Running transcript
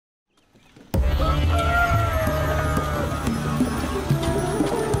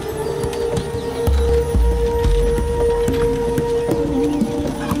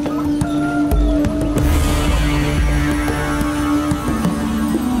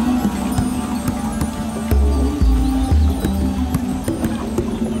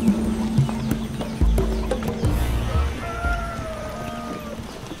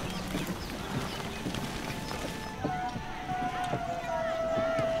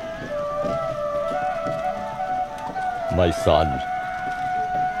My son,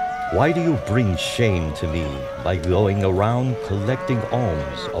 why do you bring shame to me by going around collecting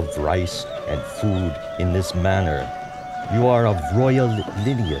alms of rice and food in this manner? You are of royal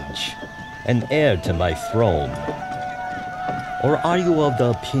lineage, an heir to my throne. Or are you of the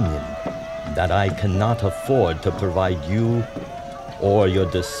opinion that I cannot afford to provide you or your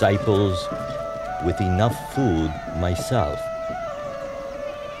disciples with enough food myself?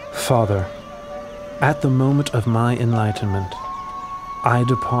 Father, at the moment of my enlightenment, I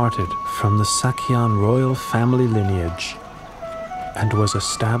departed from the Sakyan royal family lineage and was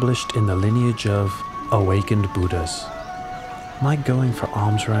established in the lineage of awakened Buddhas. My going for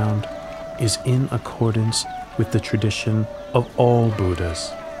alms round is in accordance with the tradition of all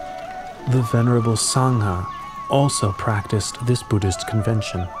Buddhas. The Venerable Sangha also practiced this Buddhist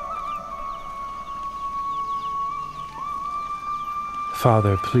convention.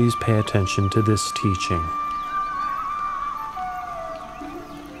 Father, please pay attention to this teaching.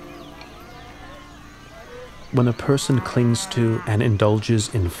 When a person clings to and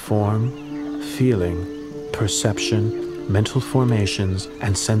indulges in form, feeling, perception, mental formations,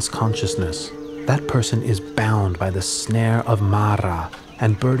 and sense consciousness, that person is bound by the snare of Mara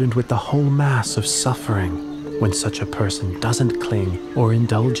and burdened with the whole mass of suffering. When such a person doesn't cling or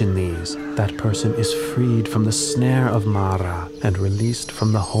indulge in these, that person is freed from the snare of Mara and released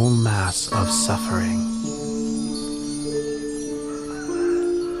from the whole mass of suffering.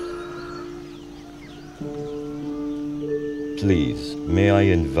 Please, may I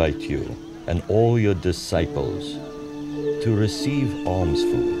invite you and all your disciples to receive alms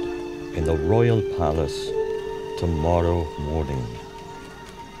food in the royal palace tomorrow morning.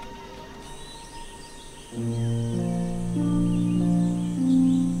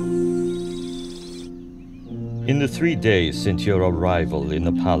 In the 3 days since your arrival in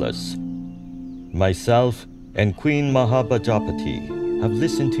the palace, myself and Queen Mahabhajapati have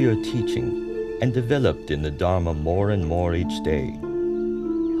listened to your teaching and developed in the Dharma more and more each day.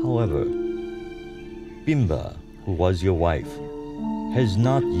 However, Bimba, who was your wife, has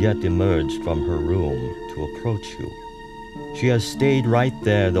not yet emerged from her room to approach you. She has stayed right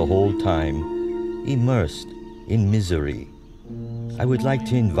there the whole time, immersed in misery. I would like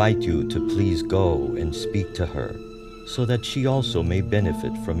to invite you to please go and speak to her, so that she also may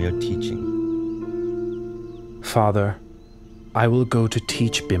benefit from your teaching. Father, I will go to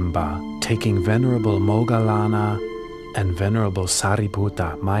teach Bimba, taking Venerable Moggallana and Venerable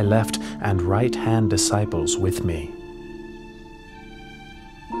Sariputta, my left and right hand disciples, with me.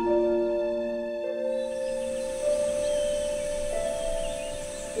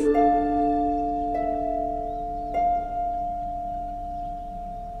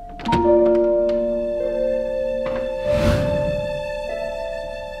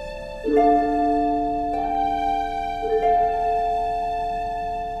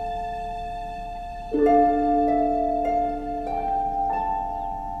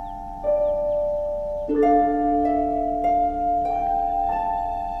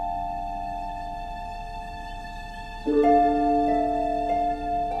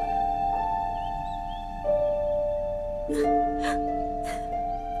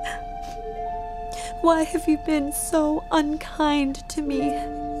 Why have you been so unkind to me,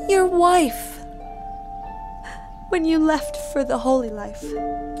 your wife? When you left for the holy life,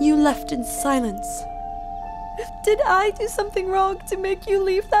 you left in silence. Did I do something wrong to make you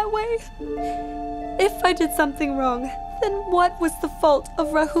leave that way? If I did something wrong, then what was the fault of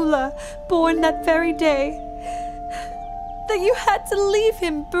Rahula, born that very day, that you had to leave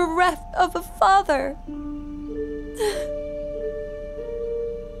him bereft of a father?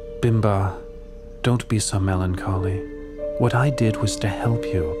 Bimba, don't be so melancholy. What I did was to help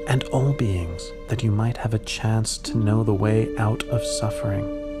you and all beings, that you might have a chance to know the way out of suffering.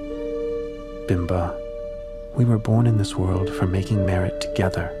 Bimba, we were born in this world for making merit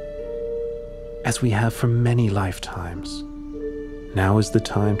together, as we have for many lifetimes. Now is the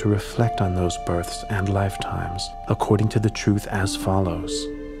time to reflect on those births and lifetimes, according to the truth as follows.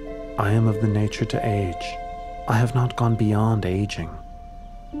 I am of the nature to age. I have not gone beyond aging.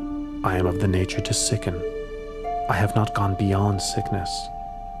 I am of the nature to sicken. I have not gone beyond sickness.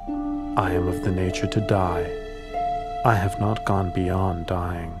 I am of the nature to die. I have not gone beyond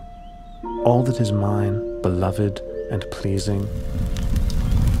dying. All that is mine, beloved and pleasing,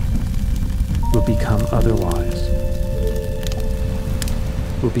 will become otherwise,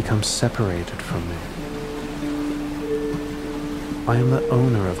 will become separated from me. I am the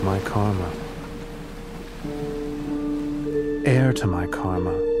owner of my karma, heir to my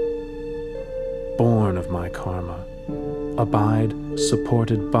karma, born of my karma, abide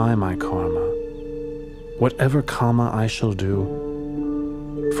supported by my karma, Whatever karma I shall do,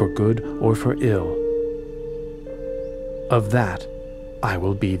 for good or for ill, of that I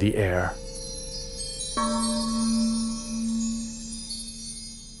will be the heir.